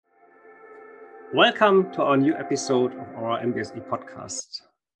Welcome to our new episode of our MBSE podcast.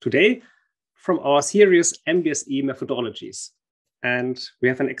 Today, from our series MBSE Methodologies. And we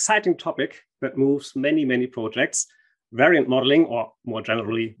have an exciting topic that moves many projects, variant modeling, or more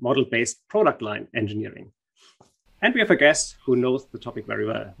generally, model-based product line engineering. And we have a guest who knows the topic very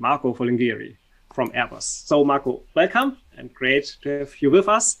well, Marco Forlingieri from Airbus. So Marco, welcome and great to have you with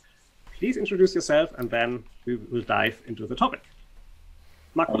us. Please introduce yourself and then we will dive into the topic.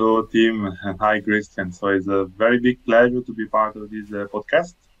 Marco. Hello, team. Hi, Christian. So it's a very big pleasure to be part of this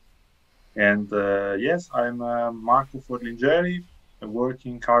podcast. And yes, I'm Marco Forlingieri,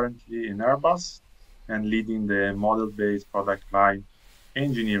 working currently in Airbus and leading the model-based product line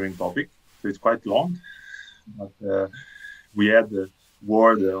engineering topic. So it's quite long, but we had a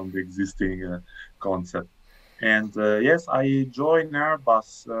word on the existing concept. And yes, I joined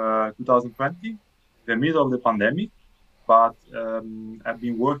Airbus 2020, the middle of the pandemic. But I've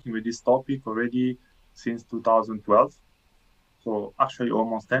been working with this topic already since 2012, so actually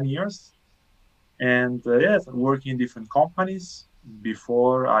almost 10 years. And yes, I'm working in different companies.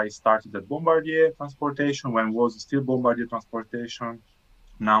 Before I started at Bombardier Transportation, when it was still Bombardier Transportation,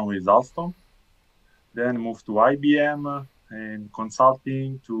 now is Alstom. Then moved to IBM and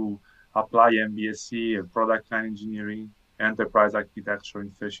consulting to apply MBSE, product line engineering, enterprise architecture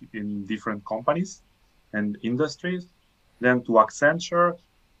in different companies and industries. Then to Accenture,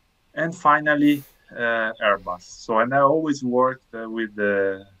 and finally Airbus. So, and I always worked with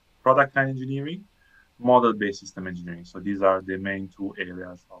the product line engineering, model-based system engineering. So these are the main two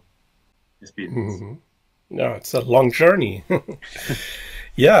areas of experience. Mm-hmm. Yeah, it's a long journey.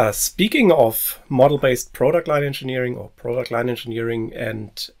 Yeah, speaking of model-based product line engineering or product line engineering and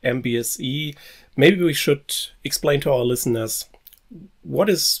MBSE, maybe we should explain to our listeners what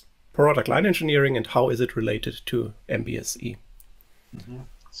is product line engineering and how is it related to MBSE? Mm-hmm.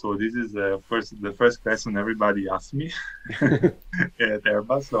 So this is the first question everybody asks me at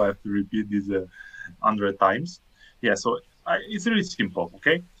Airbus, so I have to repeat this 100 times. Yeah, so it's really simple,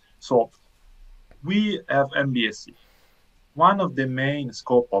 okay? So we have MBSE. One of the main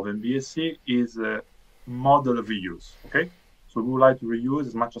scope of MBSE is model reuse, okay? So we would like to reuse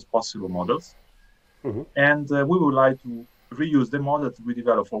as much as possible models. Mm-hmm. And we would like to reuse the model that we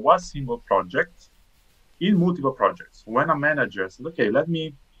develop for one single project in multiple projects. When a manager says, okay, let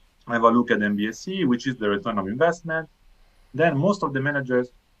me have a look at MBSE, which is the return of investment, then most of the managers,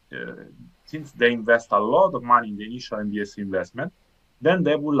 since they invest a lot of money in the initial MBSE investment, then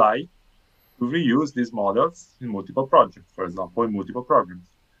they would like to reuse these models in multiple projects, for example, in multiple programs.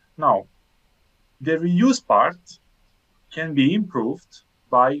 Now, the reuse part can be improved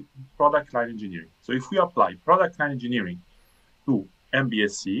by product line engineering. So if we apply product line engineering to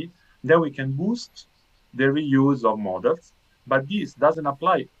MBSE, then we can boost the reuse of models, but this doesn't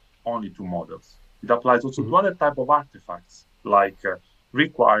apply only to models. It applies also to other type of artifacts like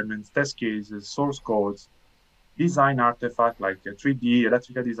requirements, test cases, source codes, design artifacts like 3D,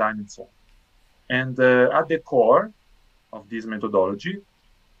 electrical design, and so on. And at the core of this methodology,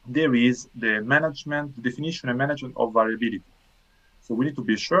 there is the definition and management of variability. So we need to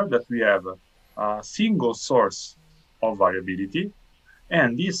be sure that we have a single source of variability,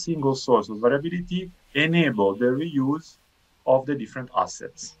 and this single source of variability enable the reuse of the different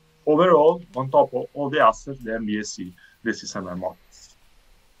assets. Overall, on top of all the assets, the MBSE, the system models.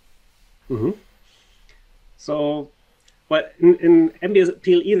 Mm-hmm. So, well, in MBSE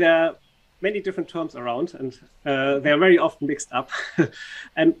PLE, there are many different terms around, and they're very often mixed up.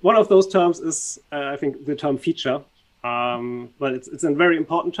 And one of those terms is, I think, the term feature. Well, it's a very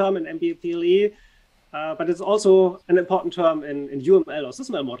important term in MBSE PLE. But it's also an important term in UML or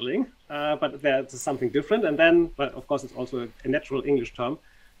SysML modeling, but there's something different. And then, but of course, it's also a natural English term.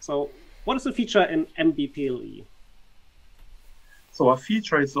 So what is a feature in MBPLE? So a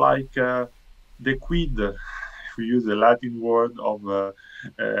feature is like the quid, if we use the Latin word of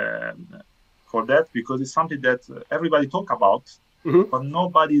for that, because it's something that everybody talk about, but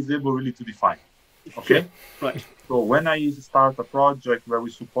nobody is able really to define. Okay, right. So when I start a project where we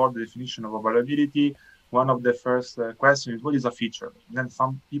support the definition of variability, one of the first questions is, what is a feature? And then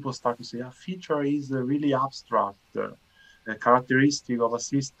some people start to say, a feature is really abstract, a characteristic of a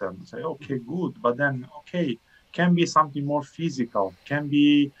system. Say, okay, good, but then, okay, can be something more physical, can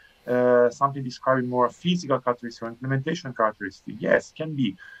be something describing more physical characteristic or implementation characteristic. Yes, can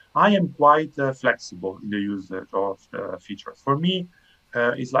be. I am quite flexible in the usage of features. For me,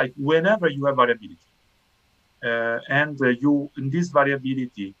 it's like whenever you have variability, and this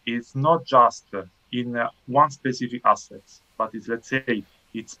variability is not just in one specific asset, but it's, let's say,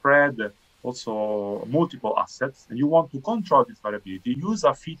 it's spread also multiple assets, and you want to control this variability, use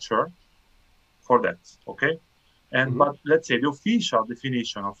a feature for that, okay? And but let's say the official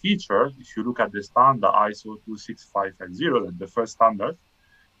definition of feature, if you look at the standard ISO 26550, that the first standard,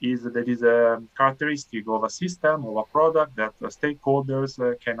 is that it is a characteristic of a system, of a product that stakeholders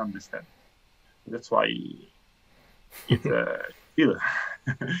can understand. That's why it's still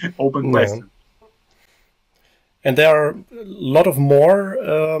open question. And there are a lot of more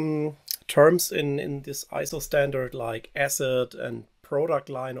terms in this ISO standard, like asset and product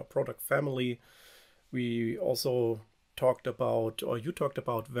line or product family. We also talked about, or you talked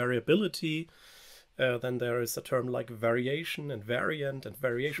about, variability. Then there is a term like variation and variant and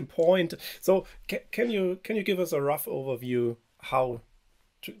variation point. So can you give us a rough overview how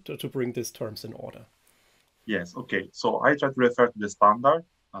to bring these terms in order? Yes, okay. So I try to refer to the standard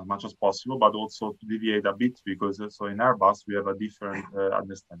as much as possible, but also to deviate a bit because so in Airbus we have a different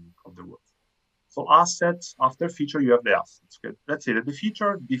understanding of the word. So assets, after feature, you have the assets. Okay? Let's say that the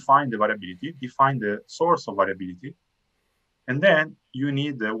feature define the variability, define the source of variability. And then you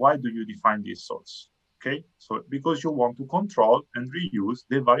need why do you define this source? Okay, so because you want to control and reuse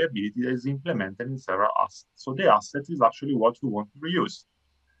the variability that is implemented in several assets. So the asset is actually what you want to reuse.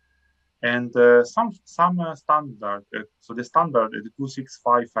 And some standard, so the standard, the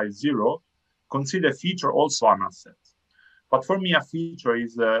 26550, consider feature also an asset. But for me, a feature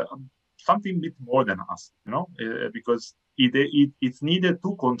is something a bit more than asset, because it's needed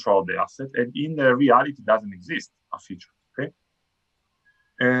to control the asset, and in the reality, it doesn't exist a feature. Okay.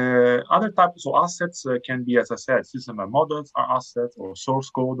 Other types of assets can be, as I said, system and models are assets, or source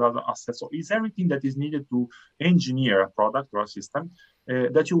code are assets. So it's everything that is needed to engineer a product or a system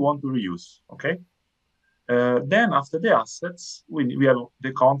that you want to reuse. Okay. Then after the assets, we have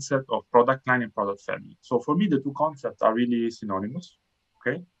the concept of product line and product family. So for me, the two concepts are really synonymous.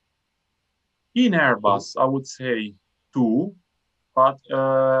 Okay. In Airbus, I would say two, but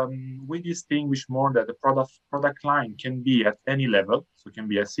we distinguish more that the product line can be at any level. So it can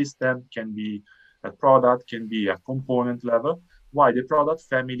be a system, can be a product, can be a component level. Why the product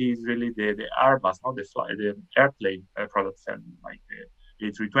family is really the Airbus, not the airplane product family, like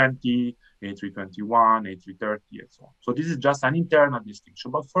the A320, A321, A330, and so on. So this is just an internal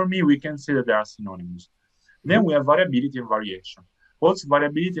distinction. But for me, we can say that they are synonymous. Then we have variability and variation. Both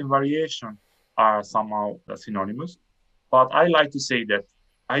variability and variation are somehow synonymous. But I like to say that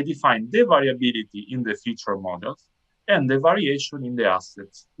I define the variability in the feature models and the variation in the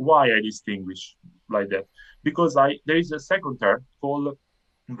assets. Why I distinguish like that? Because there is a second term called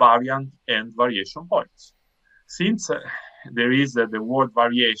variant and variation points. Since there is the word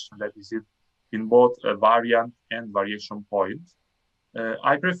variation that is in both a variant and variation point,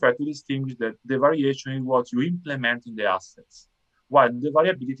 I prefer to distinguish that the variation is what you implement in the assets, while the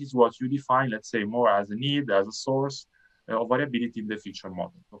variability is what you define, let's say, more as a need, as a source of variability in the feature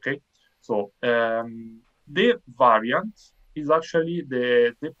model. Okay, so the variant is actually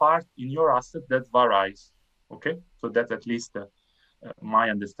the part in your asset that varies. Okay, so that's at least my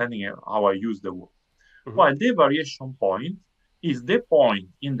understanding of how I use the word. While the variation point is the point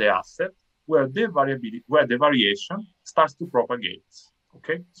in the asset where the variation starts to propagate.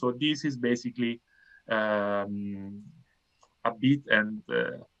 Okay, so this is basically a bit and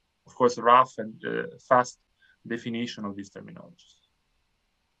of course rough and fast definition of these terminologies.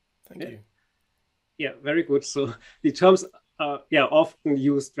 Thank you. Yeah, very good. So the terms are often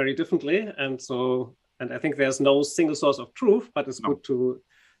used very differently, and I think there's no single source of truth, but it's good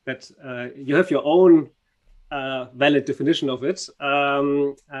that you have your own valid definition of it,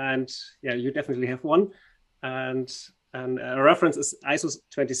 and yeah, you definitely have one, and a reference is ISO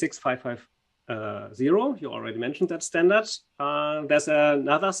 26550. You already mentioned that standard. There's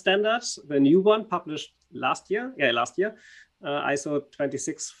another standard, the new one published last year, ISO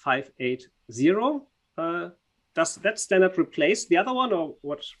 26580. Does that standard replace the other one, or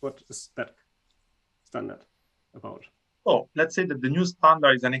what is that standard about? Oh, let's say that the new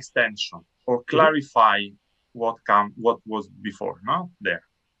standard is an extension or clarify what was before, there.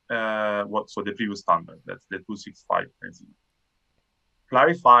 So the previous standard, that's the 26580.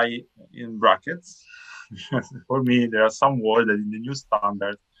 Clarify in brackets. For me, there are some words that in the new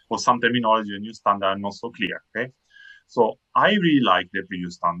standard or some terminology in the new standard are not so clear. Okay, so I really like the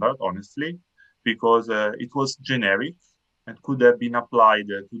previous standard, honestly, because it was generic and could have been applied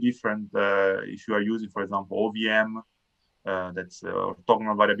to different. If you are using, for example, OVM, that's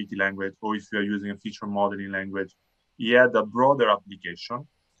orthogonal variability language, or if you are using a feature modeling language, it had a broader application.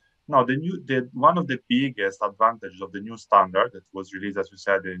 Now, one of the biggest advantages of the new standard that was released, as we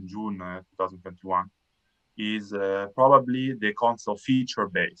said, in June 2021, is probably the concept of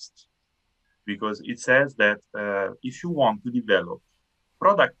feature-based, because it says that if you want to develop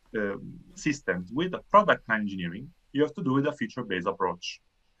product systems with a product line engineering, you have to do with a feature-based approach.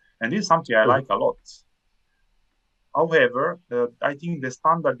 And this is something I like a lot. However, I think the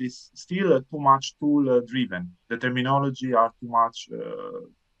standard is still too much tool-driven. The terminology are too much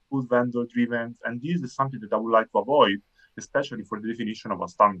tool vendor-driven, and this is something that I would like to avoid, especially for the definition of a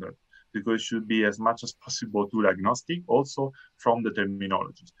standard, because it should be as much as possible tool agnostic, also from the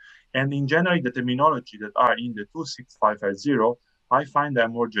terminologies. And in general, the terminology that are in the 26550, I find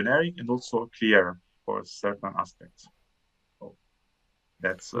them more generic and also clear for certain aspects. So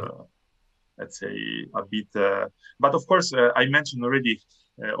that's let's say a bit, but of course, I mentioned already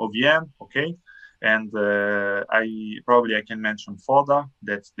OVM, okay? And I can mention FODA,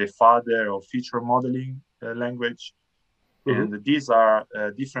 that's the father of feature modeling language. And these are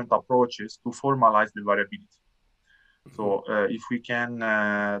different approaches to formalize the variability. So if we can,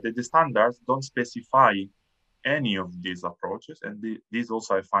 the standards don't specify any of these approaches, and these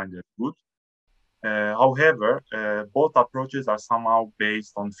also I find it good. However, both approaches are somehow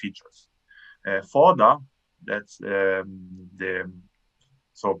based on features. FODA, that's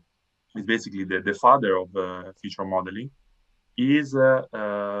so it's basically the father of feature modeling, is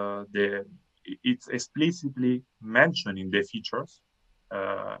it's explicitly mentioning the features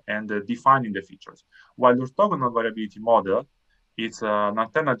and defining the features. While the orthogonal variability model is an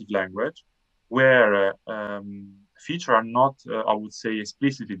alternative language where features are not, I would say,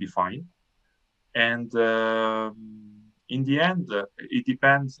 explicitly defined. And in the end, it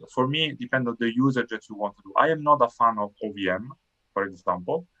depends, for me, it depends on the usage that you want to do. I am not a fan of OVM, for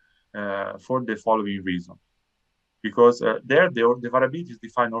example, for the following reason. Because there, the variability is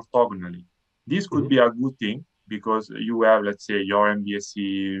defined orthogonally. This could be a good thing because you have, let's say, your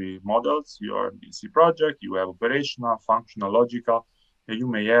MBSE models, your MBSE project, you have operational, functional, logical, and you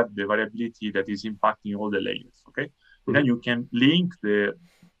may have the variability that is impacting all the layers, okay? Then you can link the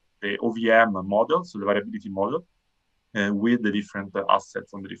OVM model, so the variability model, with the different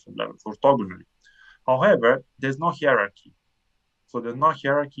assets on the different levels, orthogonally. However, there's no hierarchy. So there's no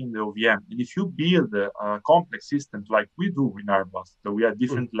hierarchy in the OVM. And if you build complex systems like we do in Airbus, so we have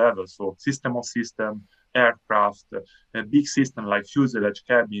different levels, so system of system, aircraft, a big system like fuselage,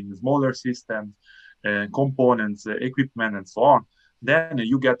 cabin, smaller systems, components, equipment, and so on, then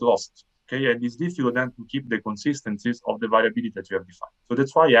you get lost. Okay, and it's difficult then to keep the consistencies of the variability that you have defined. So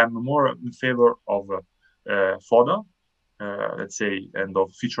that's why I'm more in favor of FODA, let's say, and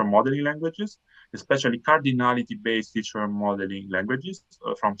of feature modeling languages, especially cardinality-based feature modeling languages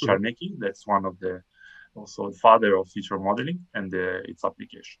from Czarnecki. That's one of the also father of feature modeling and its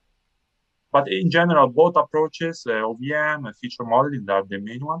application. But in general, both approaches, OVM and feature modeling, that are the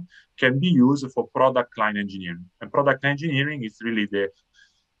main one, can be used for product line engineering. And product engineering is really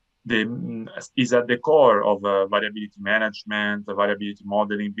is at the core of variability management, variability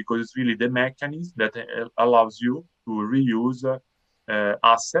modeling, because it's really the mechanism that allows you to reuse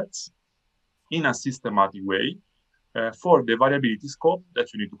assets in a systematic way for the variability scope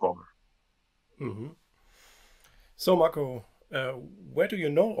that you need to cover. So, Marco, where do you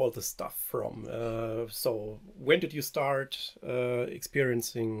know all this stuff from? So, when did you start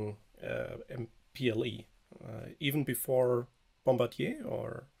experiencing PLE? Even before Bombardier,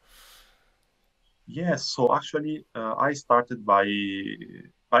 or? Yes, so actually I started by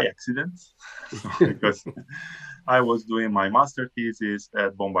accident because I was doing my master thesis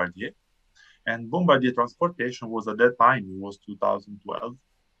at Bombardier, and Bombardier Transportation was at that time, it was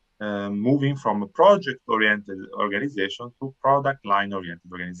 2012, moving from a project-oriented organization to product line-oriented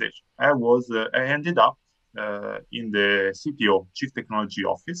organization. I ended up in the CTO, Chief Technology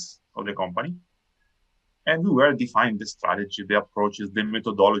Office of the company. And we were defining the strategy, the approaches, the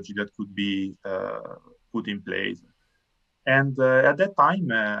methodology that could be put in place. And at that time,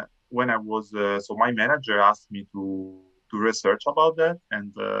 when I was, so my manager asked me to research about that.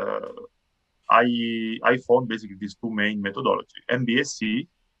 And I found basically these two main methodologies, MBSE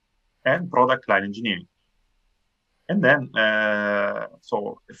and product line engineering. And then,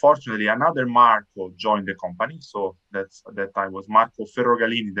 so fortunately, another Marco joined the company. So that's at that time was Marco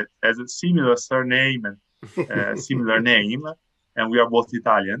Ferrogalini, that has a similar surname and similar name, and we are both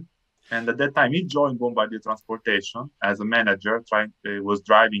Italian. And at that time, he joined Bombardier Transportation as a manager, was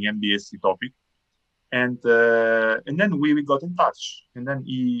driving MBSE topic. And then we got in touch. And then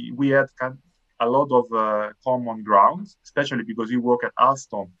we had a lot of common grounds, especially because he worked at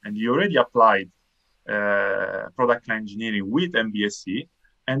Alstom and he already applied product line engineering with MBSE.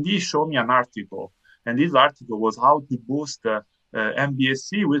 And he showed me an article. And this article was how to boost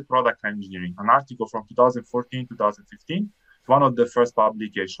MBSE with product line engineering, an article from 2014, 2015, one of the first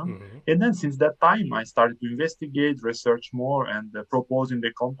publications. And then since that time, I started to investigate, research more, and propose in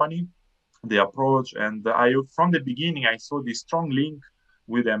the company the approach. And from the beginning, I saw this strong link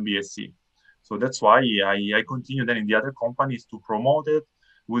with MBSE. So that's why I continued then in the other companies to promote it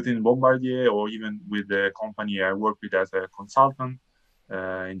within Bombardier, or even with the company I work with as a consultant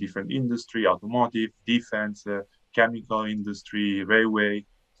in different industry, automotive, defense, chemical industry, railway.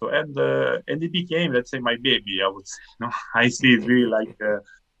 So and it became, let's say, my baby, I would say. I see it really like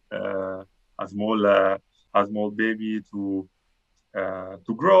a small baby to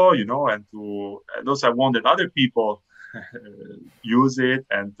grow, and also I want that other people use it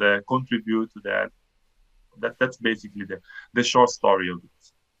and contribute to that. That's basically the short story of it.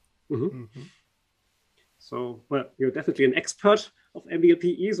 Mm-hmm. So, well, you're definitely an expert of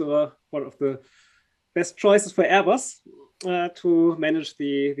MBLPE, so one of the best choices for Airbus to manage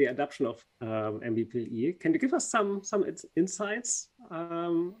the adoption of MBPE. Can you give us some insights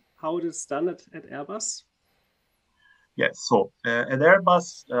how it is done at Airbus? Yes, so at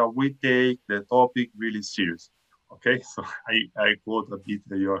Airbus, we take the topic really serious. Okay, so I quote a bit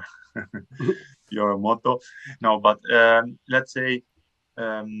your motto. No, but let's say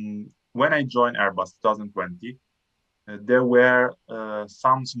when I joined Airbus 2020, there were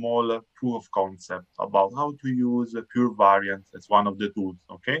some small proof of concept about how to use pure variants as one of the tools.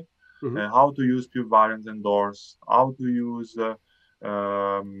 Okay, how to use pure variants and doors, how to use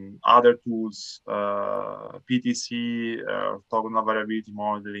other tools, PTC, orthogonal variability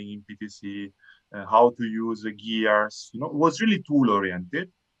modeling in PTC, how to use gears. It was really tool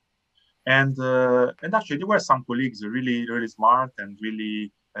oriented. And actually, there were some colleagues really, really smart and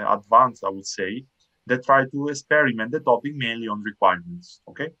really advanced, I would say, that tried to experiment the topic mainly on requirements.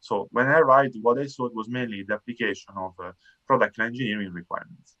 Okay, so when I arrived, what I saw was mainly the application of product engineering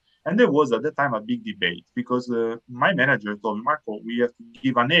requirements. And there was at the time a big debate because my manager told me, Marco, we have to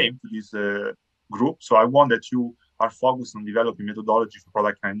give a name to this group. So I want that you are focused on developing methodology for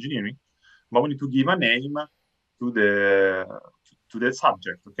product engineering, but we need to give a name to the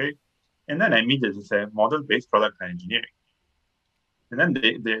subject. Okay, and then I immediately say model-based product engineering. And then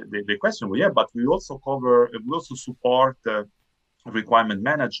the question was, yeah, but we also support requirement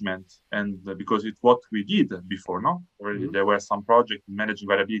management, and because it's what we did before, no? Already there were some projects managing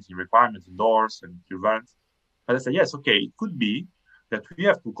variability requirements, doors and events. But I said, yes, okay, it could be that we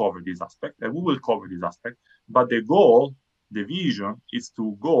have to cover this aspect, and we will cover this aspect. But the goal, the vision, is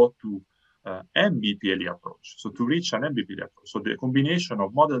to go to MBPLE approach. So to reach an MBPLE approach. So the combination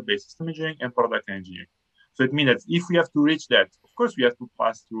of model-based system engineering and product engineering. So it means that if we have to reach that, of course, we have to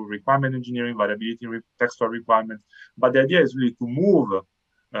pass through requirement engineering, variability, textual requirements. But the idea is really to move,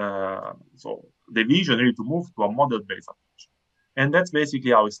 so the vision really to move to a model-based approach. And that's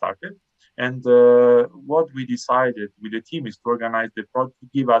basically how it started. And what we decided with the team is to organize the project to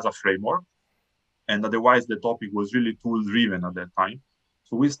give us a framework. And otherwise, the topic was really tool-driven at that time.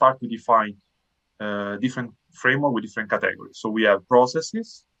 So we start to define different framework with different categories. So we have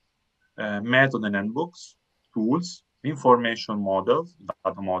processes, method and handbooks, tools, information models,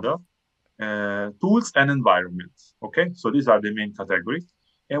 data model, tools and environments. Okay, so these are the main categories.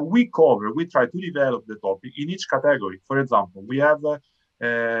 And we try to develop the topic in each category. For example, we have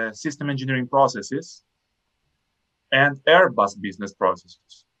system engineering processes and Airbus business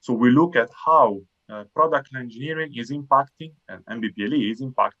processes. So we look at how product engineering is impacting, and MBPLE is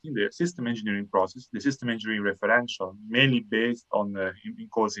impacting the system engineering process, the system engineering referential, mainly based on the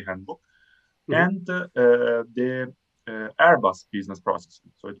INCOSE handbook, and the Airbus business processes.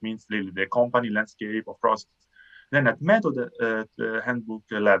 So it means really the company landscape of processes. Then at method handbook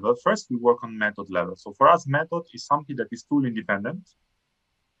level, first we work on method level. So for us, method is something that is tool independent.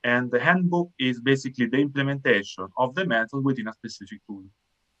 And the handbook is basically the implementation of the method within a specific tool.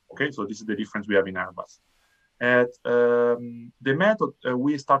 Okay, so this is the difference we have in Airbus. At the method,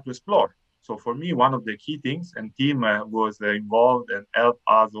 we start to explore. So for me, one of the key things, and team was involved and helped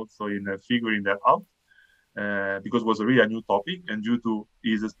us also in figuring that out, because it was really a new topic, and due to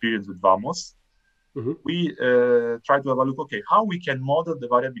his experience with Vamos, we tried to have a look, okay, how we can model the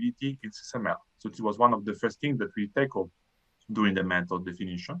variability in SysML. So it was one of the first things that we tackled during the method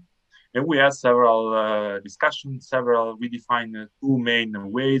definition. And we had several discussions, we defined two main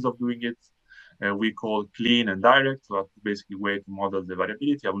ways of doing it. We call clean and direct, so basically way to model the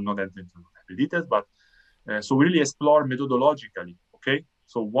variability. I will not enter into the details, but so we really explore methodologically, okay?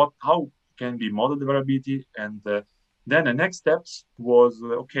 So how can we model the variability? And then the next steps was,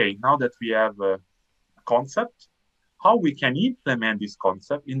 okay, now that we have a concept, how we can implement this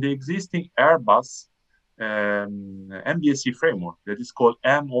concept in the existing Airbus MBSE framework that is called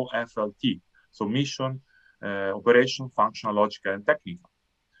MOFLT, so mission, operation, functional, logical, and technical.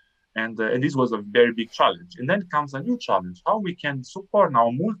 And this was a very big challenge. And then comes a new challenge, how we can support now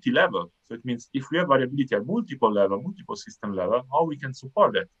multi-level. So it means if we have variability at multiple level, multiple system level, how we can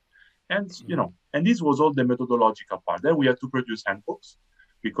support that. And, and this was all the methodological part. Then we had to produce handbooks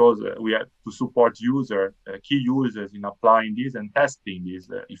because we had to support key users in applying this and testing this,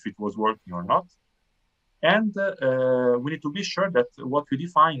 if it was working or not. And we need to be sure that what we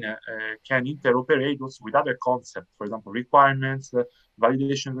define can interoperate also with other concepts, for example, requirements,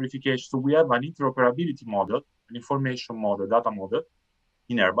 validation, verification. So we have an interoperability model, an information model, data model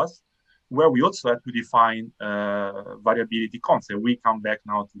in Airbus, where we also have to define variability concept. We come back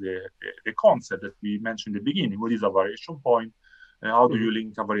now to the concept that we mentioned in the beginning. What is a variation point? How do you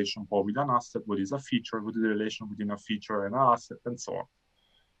link a variation point with an asset? What is a feature? What is the relation between a feature and an asset, and so on?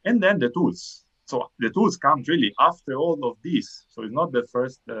 And then the tools. So the tools come really after all of this. So it's not the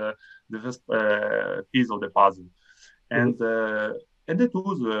first piece of the puzzle. And the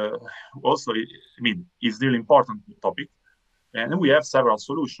tools also, is really important topic. And we have several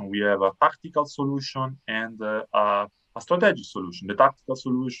solutions. We have a tactical solution and a strategic solution. The tactical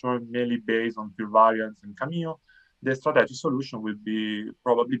solution mainly based on pure variance and Cameo. The strategic solution will be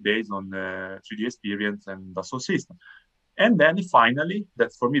probably based on 3D experience and Dassault system. And then finally,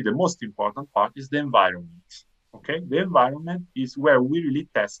 that's for me the most important part, is the environment. Okay, the environment is where we really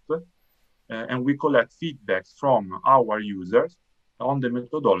test and we collect feedback from our users on the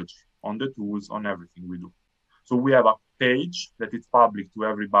methodology, on the tools, on everything we do. So we have a page that is public to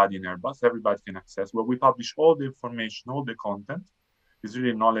everybody in Airbus, everybody can access, where we publish all the information, all the content. It's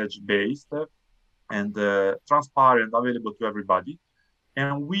really knowledge-based and transparent, available to everybody.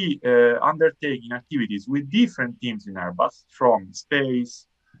 And we undertake activities with different teams in Airbus, from space,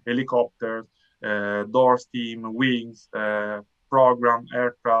 helicopters, doors team, wings, program,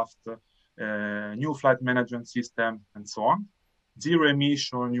 aircraft, new flight management system, and so on. Zero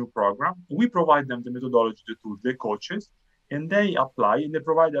emission, new program. We provide them the methodology, the tools, the coaches, and they apply and they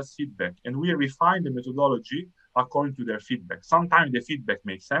provide us feedback. And we refine the methodology according to their feedback. Sometimes the feedback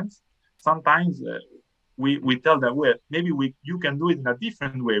makes sense. Sometimes we tell them, well, maybe you can do it in a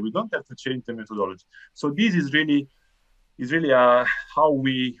different way. We don't have to change the methodology. So this is really how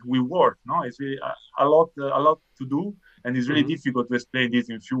we work. No, it's really a lot to do, and it's really difficult to explain this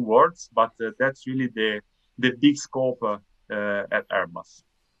in few words. But that's really the big scope at Airbus.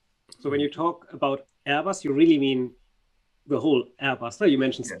 So when you talk about Airbus, you really mean the whole Airbus. So you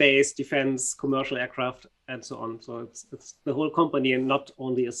mentioned space, defense, commercial aircraft, and so on. So it's the whole company and not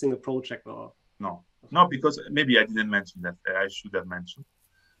only a single project. Or no, because maybe I didn't mention that. I should have mentioned.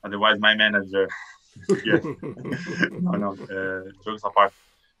 Otherwise, my manager. Jokes apart.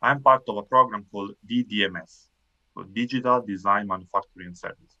 I'm part of a program called DDMS, so Digital Design Manufacturing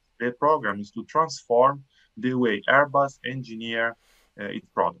Service. The program is to transform the way Airbus engineer its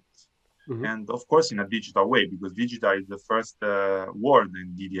products. And of course, in a digital way, because digital is the first word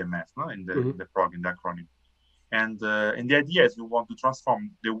in DDMS, in the program, in the acronym. And the idea is we want to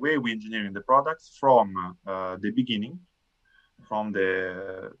transform the way we engineering the products from the beginning, from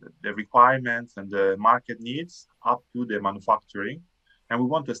the requirements and the market needs up to the manufacturing. And we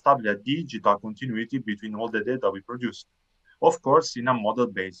want to establish a digital continuity between all the data we produce. Of course, in a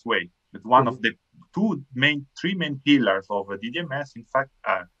model-based way. But one of the three main pillars of DDMS, in fact,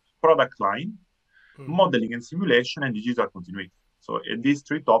 are product line, modeling and simulation, and digital continuity. So these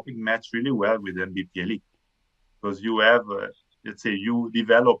three topics match really well with MBPLE, because you have, let's say, you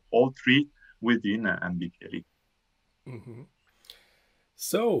develop all three within MBPLE.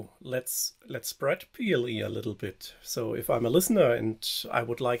 So let's spread PLE a little bit. So if I'm a listener and I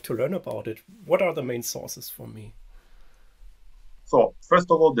would like to learn about it, what are the main sources for me? So first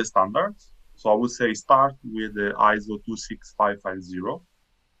of all, the standards. So I would say start with the ISO 26550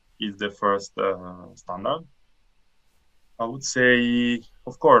 is the first standard. I would say,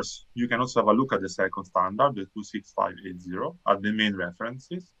 of course, you can also have a look at the second standard, the 26580, at the main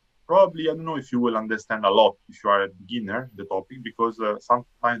references. Probably, I don't know if you will understand a lot if you are a beginner in the topic, because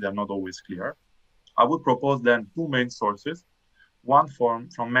sometimes they're not always clear. I would propose then two main sources. One from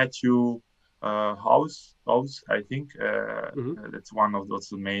Matthew House, I think. That's one of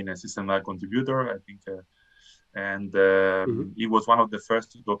those main system contributor, I think. He was one of the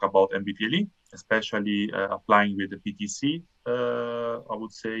first to talk about MBPLE, especially applying with the PTC. I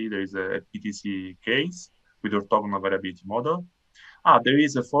would say there is a PTC case with orthogonal variability model. There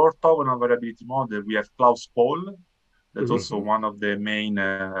is a for orthogonal variability model. We have Klaus Paul. That's also one of the main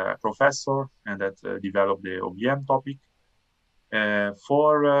professor and that developed the OBM topic.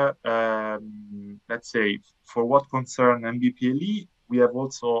 Let's say, for what concern MBPLE, we have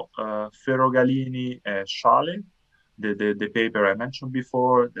also Ferrogalini Schale. the paper I mentioned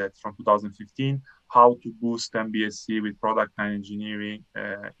before, that's from 2015, how to boost MBSE with product line engineering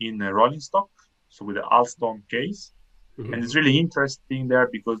in a rolling stock, so with the Alstom case. And it's really interesting there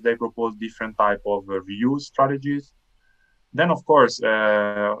because they propose different type of reuse strategies. Then, of course,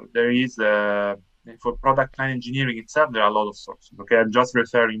 there is for product line engineering itself, there are a lot of sources. Okay, I'm just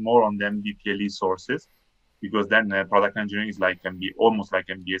referring more on the MBPLE sources because then product engineering is like almost like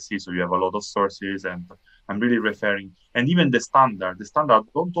MBSE, so you have a lot of sources, and I'm really referring, and even the standard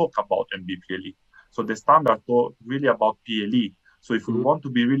don't talk about MBPLE. So the standard talk really about PLE. So if we want to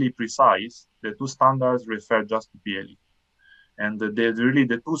be really precise, the two standards refer just to PLE. And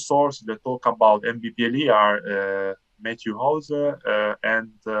the two sources that talk about MBPLE are Matthew Hauser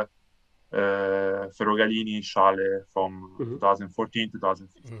and Ferrogalini Schale from 2014,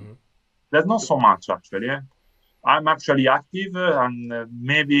 2015. There's not so much actually. I'm actually active and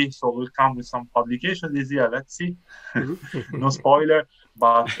maybe so we'll come with some publication this year. Let's see. No spoiler,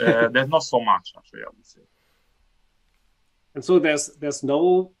 but there's not so much actually, I would say. And so there's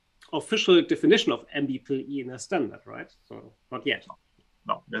no official definition of MBPLE in a standard, right? So not yet.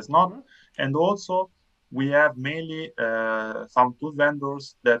 No, there's not. And also we have mainly some tool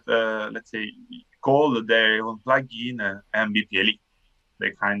vendors that let's say call their own plugin MBPLE.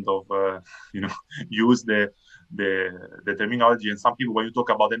 They kind of use the terminology, and some people, when you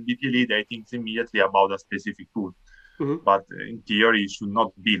talk about MBPLE, they think immediately about a specific tool. But in theory, it should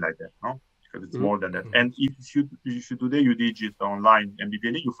not be like that, no? Because it's more than that. And if you today you digit online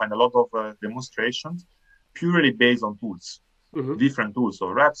MBPLE, you find a lot of demonstrations purely based on tools, different tools. So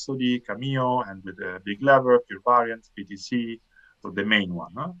Rhapsody, Cameo, and with a big lever, Pure Variant, PTC, so the main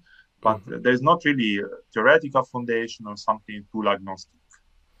one. Huh? But there's not really a theoretical foundation or something tool agnostic.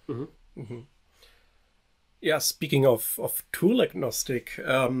 Yeah, speaking of tool agnostic,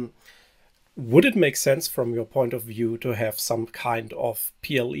 would it make sense from your point of view to have some kind of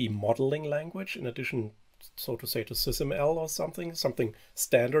PLE modeling language in addition, so to say, to SysML or something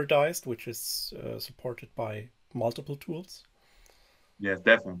standardized, which is supported by multiple tools? Yes,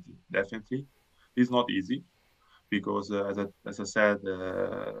 definitely. It's not easy because, as I said,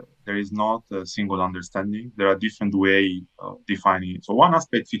 there is not a single understanding. There are different ways of defining it. So one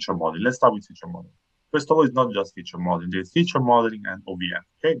aspect, feature modeling. Let's start with feature modeling. First of all, it's not just feature modeling. There's feature modeling and OVM,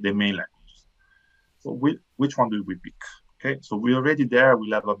 okay, the main languages. So which one do we pick? Okay, so we already there.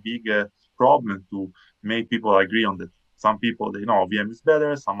 We'll have a big problem to make people agree on that. Some people, they know OVM is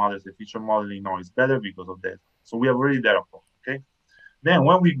better. Some others, the feature modeling, know is better because of that. So we are already there, okay? Then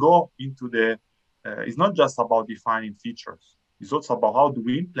when we go into the, it's not just about defining features. It's also about how do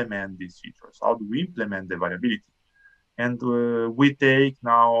we implement these features? How do we implement the variability? And we take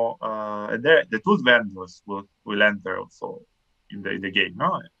now, the tool vendors will enter also in the game.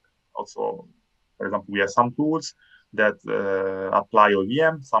 No? Also, for example, we have some tools that apply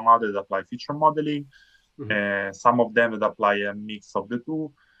OVM, some others apply feature modeling, some of them that apply a mix of the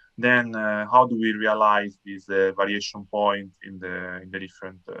two. Then how do we realize this variation point in the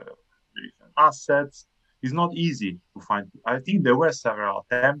different assets? It's not easy to find. I think there were several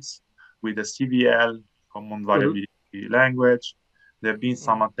attempts with the CVL, Common Variability Language. There have been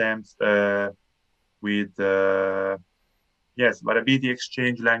some attempts with variability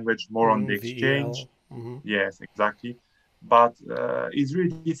exchange language, more on the exchange. Yes, exactly. But it's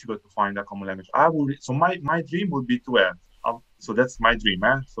really difficult to find a common language. So my dream would be to have. So that's my dream,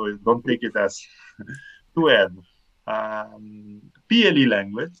 so don't take it as to have PLE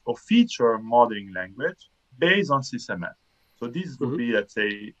language or feature modeling language based on SysML. So this would be, let's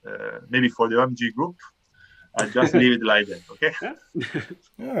say, maybe for the OMG group, I just leave it like that, okay?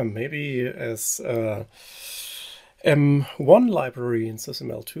 Yeah, maybe as M1 library in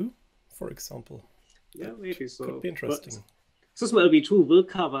SysML2, for example. Yeah, maybe so. Could be interesting. SysML v2 will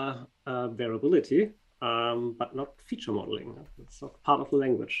cover variability, but not feature modeling. It's not part of the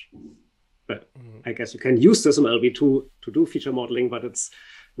language. But I guess you can use SysML v2 to do feature modeling, but it's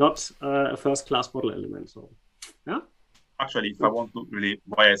not a first-class model element. So, yeah. Actually, if I want to really,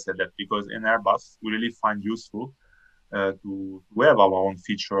 why I said that, because in Airbus, we really find useful to have our own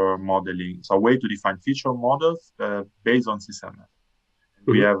feature modeling. So a way to define feature models based on SysML.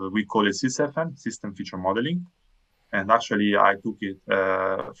 We call it SysFM, System Feature Modeling. And actually, I took it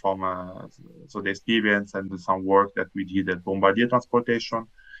from the experience and some work that we did at Bombardier Transportation.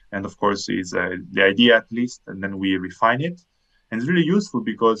 And of course, is the idea at least, and then we refine it. And it's really useful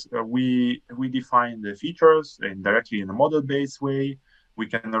because we define the features directly in a model-based way. We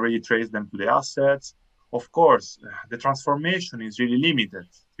can already trace them to the assets. Of course, the transformation is really limited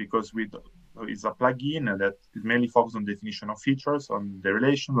because it's a plugin that is mainly focused on definition of features, on the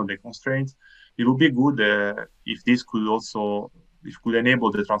relation, on the constraints. it would be good if this could also, if could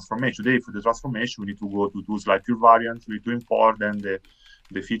enable the transformation. Today, for the transformation, we need to go to tools like pure variant. We need to import then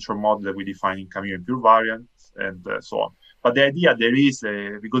the feature model that we define in Cameo and pure variant, and so on. But the idea there is,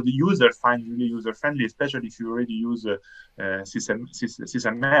 because the user finds really user friendly, especially if you already use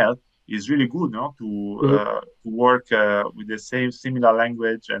SysML, is really good, no, to work with the same similar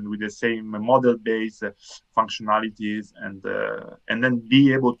language and with the same model-based functionalities, and then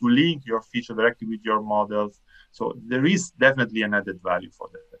be able to link your feature directly with your models. So there is definitely an added value for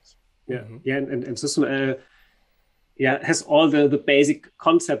that. Yeah, yeah, and SysML, yeah, has all the basic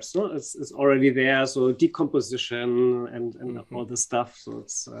concepts. No, it's already there. So decomposition and all this stuff. So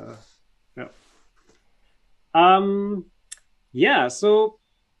it's yeah. So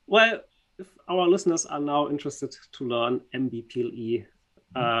well, if our listeners are now interested to learn MBPLE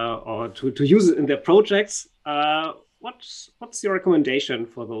or to use it in their projects, what's your recommendation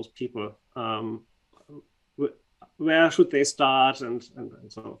for those people? Where should they start and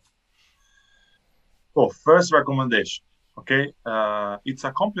so? So first recommendation, okay, it's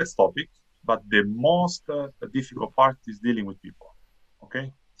a complex topic, but the most difficult part is dealing with people,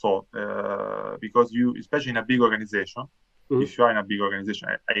 okay? So because you, especially in a big organization, if you are in a big organization,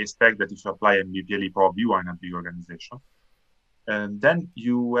 I expect that if you apply MBPLE, probably you are in a big organization, and then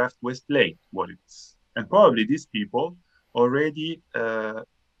you have to explain what it is. And probably these people already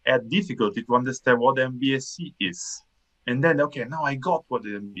had difficulty to understand what MBSC is. And then, okay, now I got what the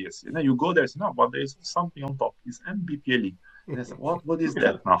MBSC is. And then you go there and say, no, but there's something on top. It's MBPLE. And I say, what is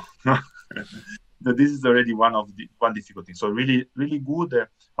that now? So this is already one difficulty. So really, really good.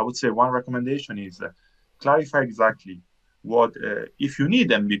 I would say one recommendation is clarify exactly what, if you need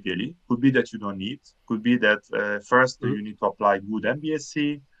MBPLE, could be that you don't need, could be that first you need to apply good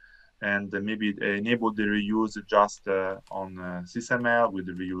MBSC, and maybe enable the reuse just on SysML with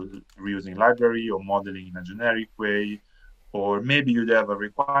the reusing library or modeling in a generic way, or maybe you have a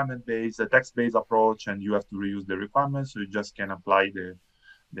requirement-based, a text-based approach, and you have to reuse the requirements, so you just can apply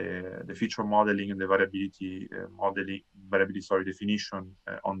the feature modeling and the variability definition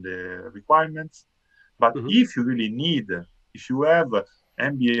on the requirements. But if you really need, if you have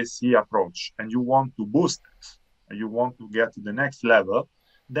MBSC approach and you want to boost it, and you want to get to the next level,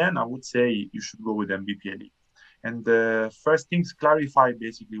 then I would say you should go with MBPLE. And the first things, clarify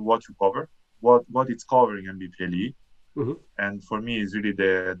basically what you cover, what it's covering MBPLE. And for me, is really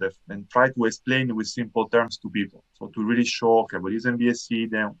and try to explain with simple terms to people. So to really show, okay, what is MBSC,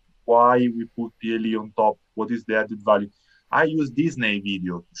 then why we put PLE on top, what is the added value. I use Disney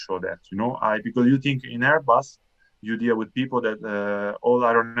video to show that, because you think in Airbus, you deal with people that all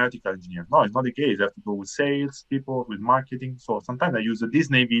aeronautical engineers. No, it's not the case. You have to go with sales people, with marketing. So sometimes I use a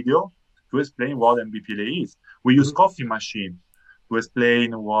Disney video to explain what MBPLE is. We use coffee machine to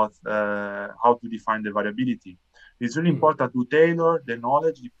explain how to define the variability. It's really important to tailor the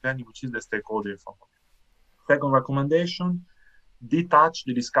knowledge depending which is the stakeholder in front of you. Second recommendation, detach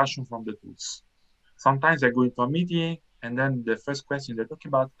the discussion from the tools. Sometimes I go into a meeting and then the first question they're talking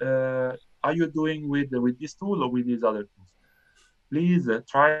about, are you doing with this tool or with these other tools? Please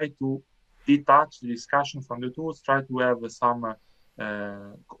try to detach the discussion from the tools, try to have some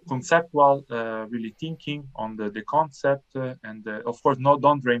conceptual really thinking on the concept, and of course,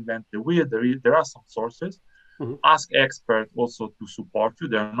 don't reinvent the wheel. There are some sources. Ask experts also to support you.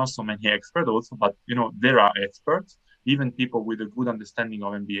 There are not so many experts also, but there are experts. Even people with a good understanding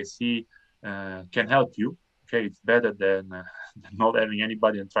of MBSC can help you. Okay, it's better than not having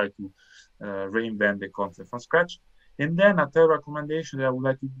anybody and try to reinvent the concept from scratch. And then a third recommendation that I would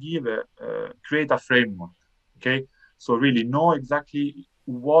like to give, create a framework. Okay, so really know exactly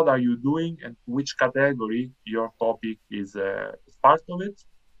what are you doing and which category your topic is part of it.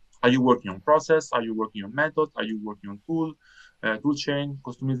 Are you working on process? Are you working on method? Are you working on tool chain,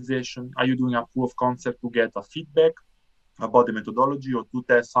 customization? Are you doing a proof of concept to get a feedback about the methodology or to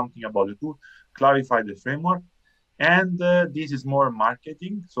test something about the tool? Clarify the framework. And this is more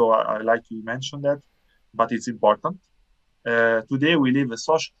marketing. So I like to mention that, but it's important. Today we live a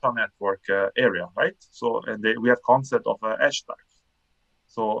social network area, right? So we have concept of hashtags.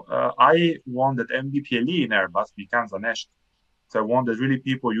 So I want that MBPLE in Airbus becomes an hashtag. So I want that really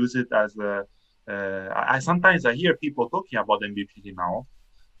people use it as sometimes I hear people talking about MBPLE now,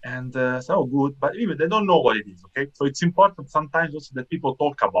 and so good, but even they don't know what it is. Okay, so it's important sometimes also that people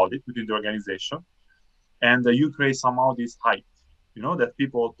talk about it within the organization, and you create somehow this hype. That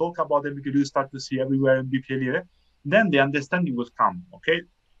people talk about it because you start to see everywhere MBPLE. Then the understanding will come. Okay,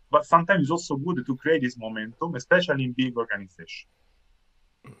 but sometimes it's also good to create this momentum, especially in big organizations.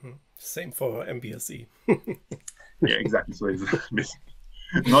 Same for MBSE. Yeah, exactly. So it's basically.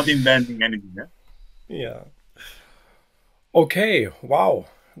 Not inventing anything. Eh? Yeah. Okay. Wow.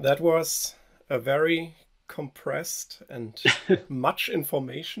 That was a very compressed and much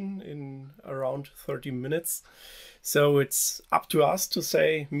information in around 30 minutes. So it's up to us to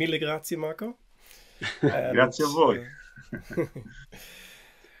say mille grazie, Marco. And Grazie a voi.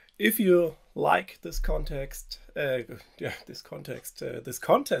 if you like this content,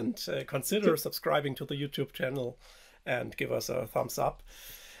 consider subscribing to the YouTube channel and give us a thumbs up.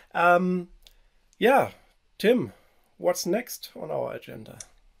 Yeah, Tim, what's next on our agenda?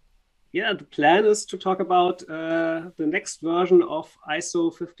 Yeah, the plan is to talk about the next version of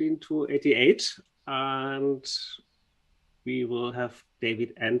ISO 15288, and we will have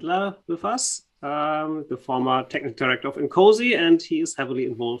David Endler with us, the former technical director of Incosi, and he is heavily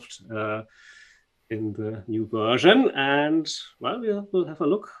involved in the new version. And well, we'll have a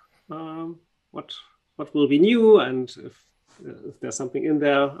look what will be new, and if there's something in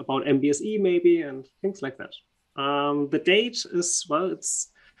there about MBSE maybe, and things like that. The date is, well, it's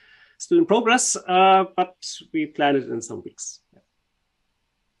still in progress, but we plan it in some weeks.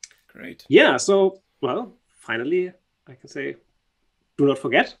 Great. Yeah, so, well, finally, I can say, do not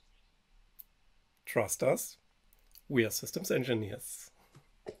forget. Trust us. We are systems engineers.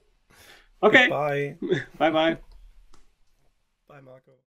 Okay. Bye. Bye-bye. Bye, Marco.